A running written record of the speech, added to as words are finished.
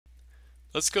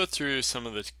Let's go through some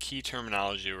of the key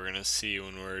terminology we're going to see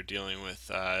when we're dealing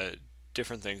with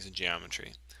different things in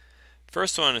geometry.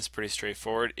 First one is pretty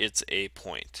straightforward. It's a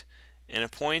point. And a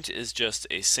point is just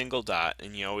a single dot,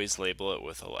 and you always label it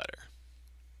with a letter.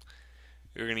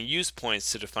 You're going to use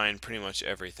points to define pretty much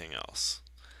everything else.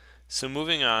 So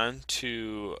moving on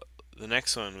to the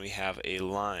next one, we have a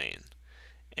line.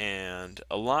 And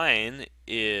a line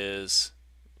is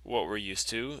what we're used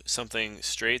to, something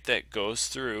straight that goes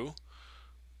through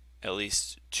at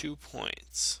least 2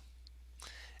 points.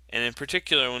 And in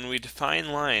particular, when we define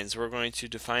lines, we're going to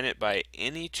define it by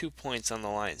any 2 points on the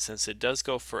line. Since it does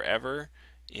go forever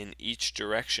in each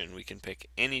direction, we can pick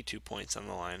any 2 points on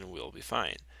the line and we'll be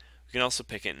fine. We can also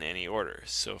pick it in any order.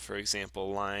 So for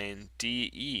example, line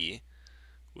DE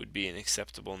would be an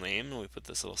acceptable name, and we put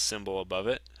this little symbol above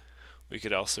it. We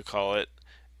could also call it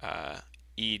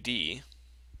ED.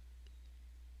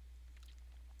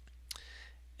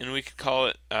 And we could call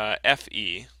it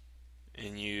FE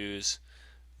and use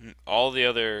all the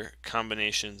other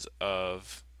combinations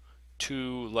of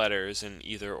 2 letters in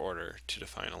either order to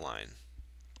define a line.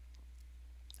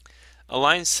 A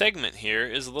line segment here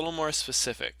is a little more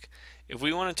specific. If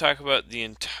we want to talk about the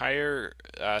entire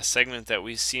segment that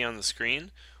we see on the screen,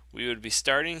 we would be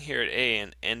starting here at A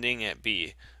and ending at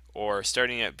B, or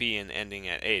starting at B and ending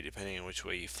at A, depending on which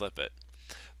way you flip it.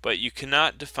 But you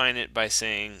cannot define it by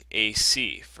saying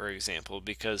AC, for example,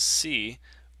 because C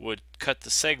would cut the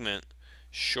segment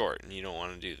short, and you don't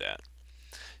want to do that.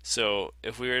 So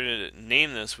if we were to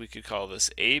name this, we could call this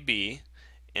AB,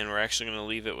 and we're actually going to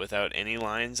leave it without any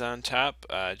lines on top,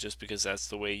 just because that's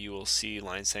the way you will see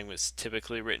line segments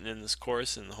typically written in this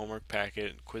course, in the homework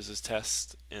packet, quizzes,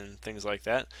 tests, and things like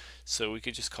that. So we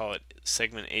could just call it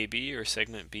segment AB or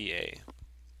segment BA.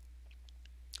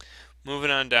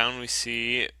 Moving on down, we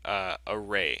see a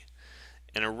ray.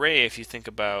 An array, if you think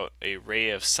about a ray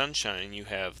of sunshine, you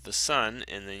have the sun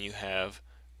and then you have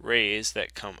rays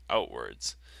that come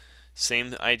outwards.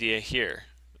 Same idea here.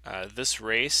 This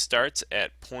ray starts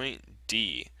at point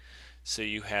D. So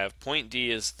you have point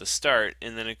D as the start,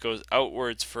 and then it goes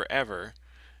outwards forever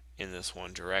in this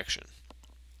one direction.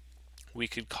 We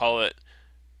could call it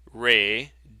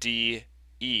ray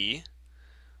DE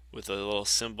with a little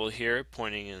symbol here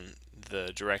pointing in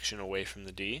the direction away from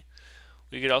the D.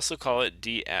 We could also call it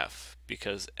DF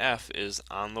because F is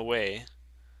on the way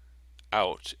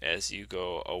out as you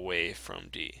go away from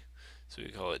D. So we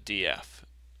call it DF.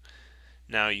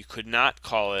 Now you could not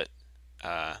call it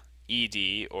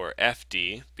ED or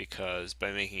FD because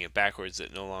by making it backwards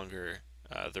it no longer,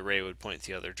 the ray would point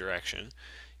the other direction.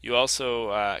 You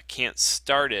also can't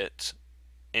start it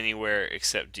anywhere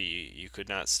except D. You could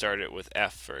not start it with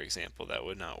F, for example. That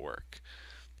would not work.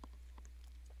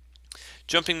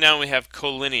 Jumping down, we have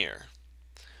collinear.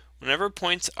 Whenever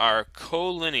points are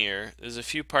collinear, there's a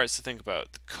few parts to think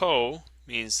about. The co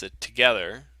means the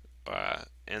together,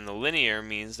 and the linear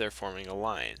means they're forming a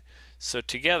line. So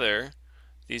together,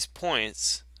 these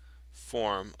points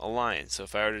form a line. So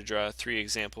if I were to draw 3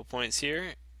 example points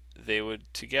here, they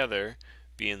would together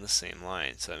be in the same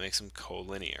line. So that makes them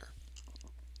collinear.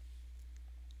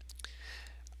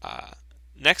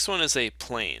 Next one is a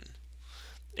plane.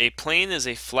 A plane is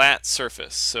a flat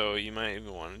surface, so you might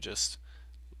even want to just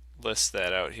list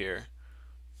that out here.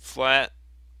 Flat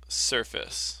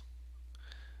surface.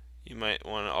 You might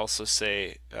want to also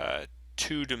say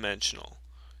two-dimensional,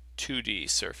 2D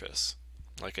surface,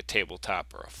 like a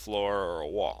tabletop or a floor or a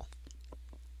wall.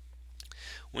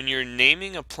 When you're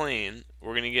naming a plane,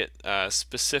 we're going to get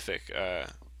specific.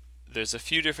 There's a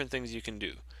few different things you can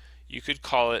do. You could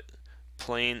call it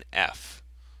plane F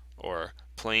or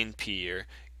plane P, or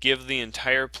give the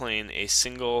entire plane a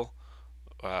single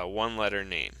one-letter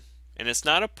name. And it's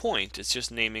not a point, it's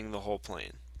just naming the whole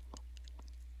plane.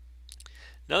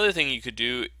 Another thing you could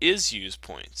do is use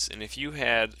points. And if you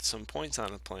had some points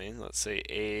on a plane, let's say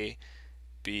A,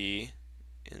 B,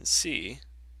 and C,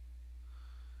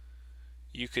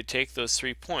 you could take those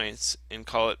 3 points and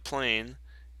call it plane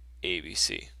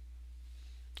ABC.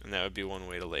 And that would be one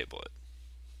way to label it.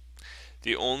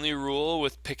 The only rule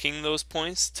with picking those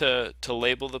points to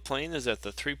label the plane is that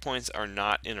the 3 points are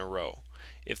not in a row.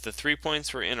 If the 3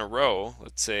 points were in a row,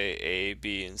 let's say A,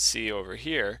 B, and C over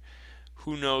here,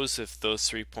 who knows if those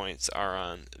 3 points are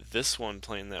on this one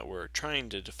plane that we're trying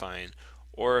to define,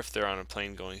 or if they're on a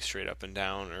plane going straight up and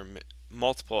down, or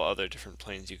multiple other different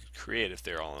planes you could create if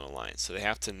they're all in a line. So they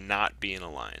have to not be in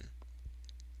a line.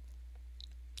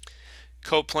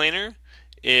 Coplanar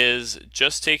is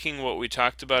just taking what we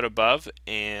talked about above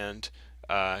and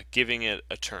giving it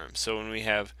a term. So when we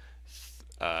have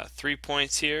 3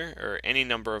 points here, or any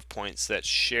number of points that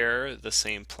share the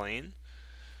same plane,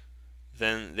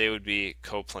 then they would be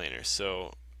coplanar.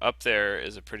 So up there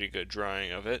is a pretty good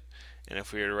drawing of it, and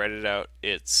if we were to write it out,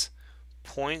 it's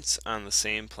points on the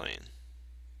same plane.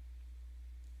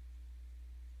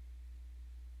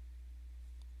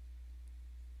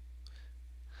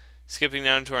 Skipping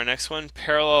down to our next one,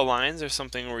 parallel lines are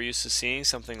something we're used to seeing,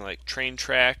 something like train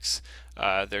tracks.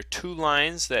 They're two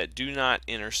lines that do not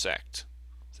intersect.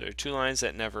 So they're two lines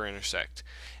that never intersect.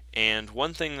 And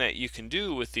one thing that you can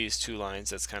do with these two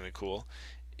lines that's kind of cool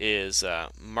is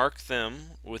mark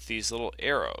them with these little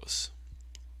arrows.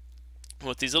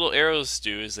 What these little arrows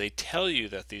do is they tell you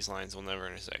that these lines will never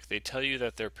intersect. They tell you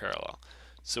that they're parallel.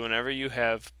 So whenever you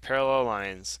have parallel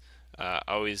lines,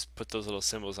 always put those little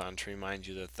symbols on to remind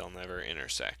you that they'll never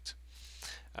intersect.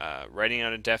 Writing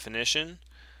out a definition,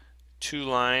 two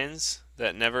lines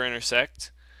that never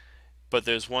intersect, but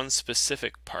there's one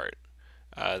specific part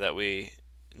that we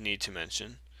need to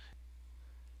mention.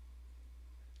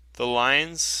 The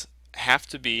lines have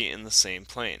to be in the same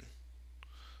plane.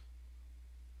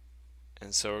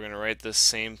 And so we're going to write this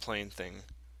same plane thing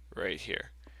right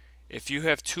here. If you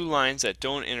have two lines that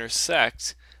don't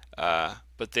intersect,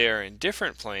 but they are in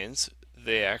different planes,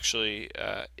 they actually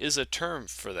is a term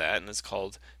for that, and it's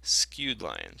called skewed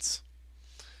lines.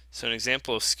 So an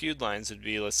example of skewed lines would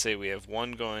be, let's say we have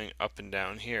one going up and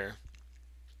down here,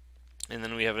 and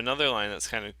then we have another line that's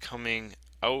kind of coming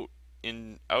out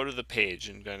of the page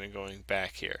and kind of going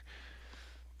back here.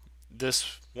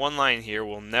 This one line here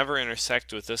will never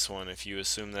intersect with this one if you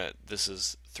assume that this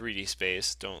is 3D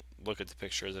space. Don't look at the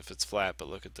picture as if it's flat, but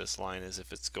look at this line as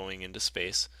if it's going into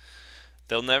space.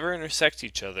 They'll never intersect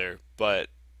each other, but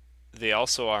they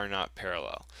also are not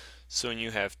parallel. So when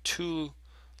you have two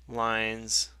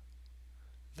lines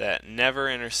that never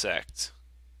intersect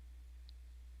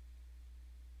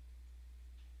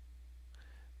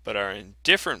but are in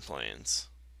different planes,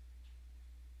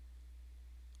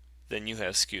 then you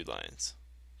have skewed lines.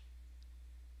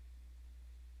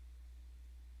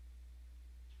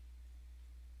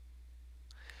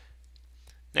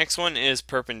 Next one is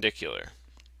perpendicular.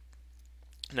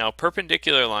 Now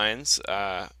perpendicular lines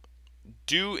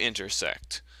do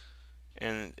intersect,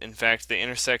 and in fact they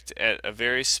intersect at a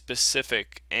very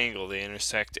specific angle. They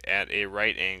intersect at a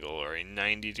right angle or a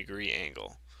 90-degree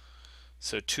angle.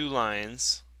 So two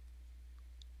lines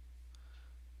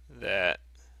that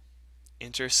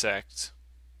intersect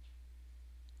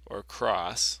or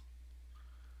cross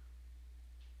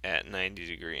at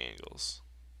 90-degree angles.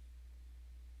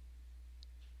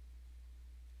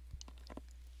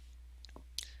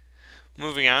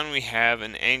 Moving on, we have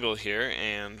an angle here,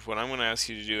 and what I'm going to ask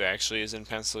you to do actually is in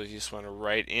pencil, you just want to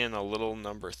write in a little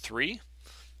number 3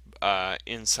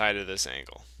 inside of this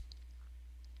angle.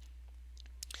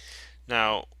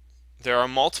 Now, there are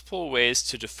multiple ways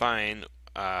to define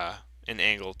an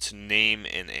angle, to name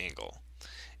an angle.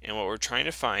 And what we're trying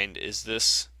to find is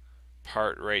this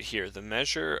part right here, the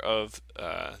measure of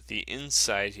the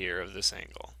inside here of this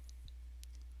angle.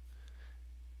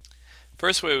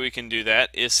 First way we can do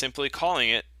that is simply calling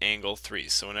it angle 3.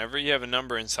 So whenever you have a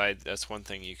number inside, that's one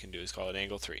thing you can do, is call it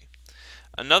angle 3.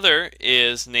 Another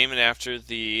is name it after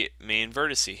the main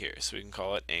vertex here, so we can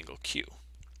call it angle Q.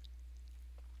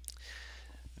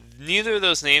 Neither of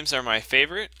those names are my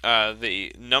favorite.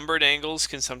 The numbered angles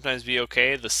can sometimes be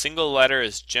okay. The single letter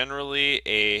is generally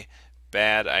a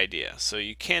bad idea. So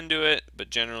you can do it, but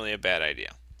generally a bad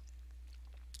idea.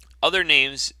 Other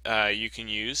names you can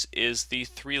use is the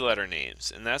 3-letter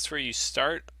names, and that's where you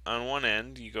start on one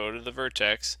end, you go to the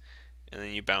vertex, and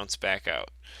then you bounce back out.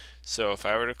 So if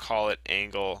I were to call it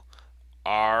angle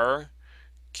RQP,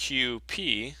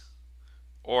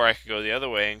 or I could go the other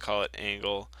way and call it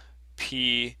angle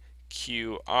PQR,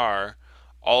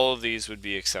 all of these would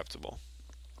be acceptable.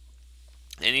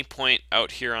 Any point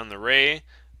out here on the ray,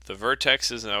 the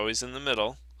vertex is always in the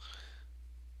middle,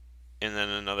 and then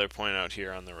another point out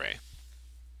here on the ray.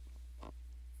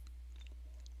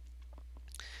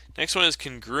 Next one is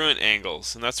congruent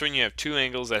angles, and that's when you have two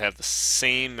angles that have the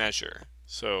same measure.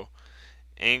 So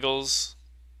angles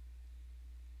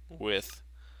with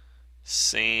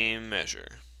same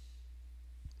measure.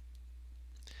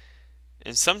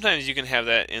 And sometimes you can have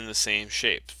that in the same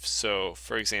shape. So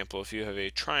for example, if you have a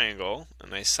triangle,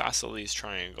 an isosceles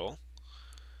triangle,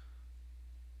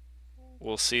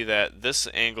 we'll see that this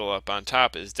angle up on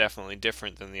top is definitely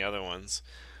different than the other ones,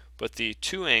 but the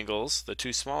two angles, the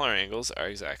two smaller angles, are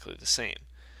exactly the same.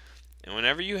 And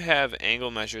whenever you have angle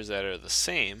measures that are the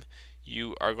same,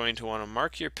 you are going to want to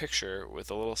mark your picture with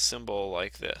a little symbol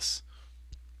like this.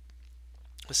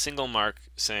 A single mark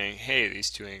saying, hey,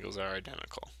 these two angles are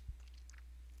identical.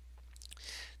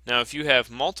 Now if you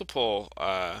have multiple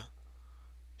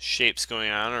shapes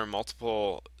going on or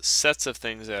multiple sets of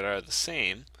things that are the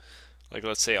same, like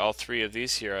let's say all three of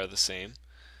these here are the same,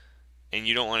 and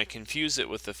you don't want to confuse it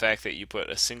with the fact that you put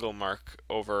a single mark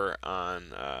over on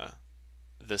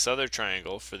this other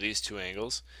triangle for these two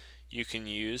angles, you can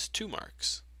use two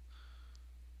marks.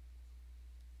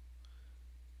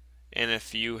 And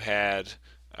if you had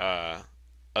a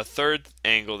third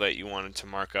angle that you wanted to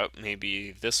mark up,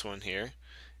 maybe this one here,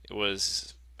 it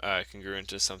was congruent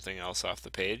to something else off the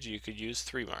page, you could use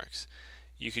three marks.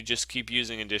 You could just keep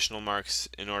using additional marks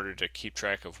in order to keep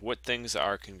track of what things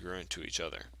are congruent to each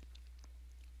other.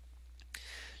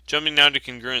 Jumping down to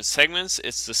congruent segments,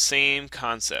 it's the same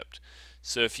concept.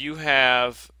 So if you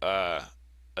have a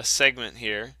segment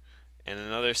here and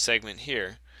another segment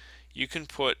here, you can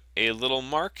put a little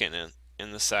mark in it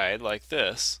in the side like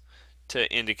this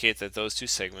to indicate that those two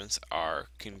segments are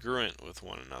congruent with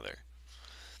one another.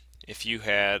 If you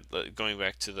had, going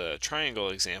back to the triangle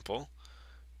example,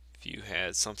 if you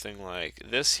had something like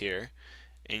this here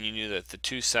and you knew that the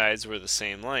two sides were the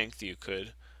same length, you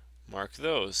could mark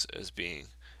those as being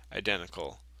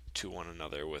identical to one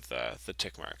another with the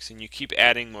tick marks. And you keep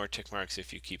adding more tick marks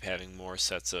if you keep having more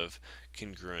sets of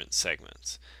congruent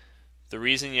segments. The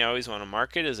reason you always want to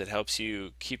mark it is it helps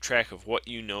you keep track of what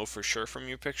you know for sure from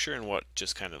your picture and what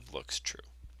just kind of looks true.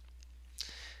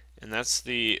 And that's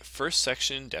the first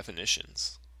section,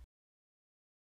 definitions.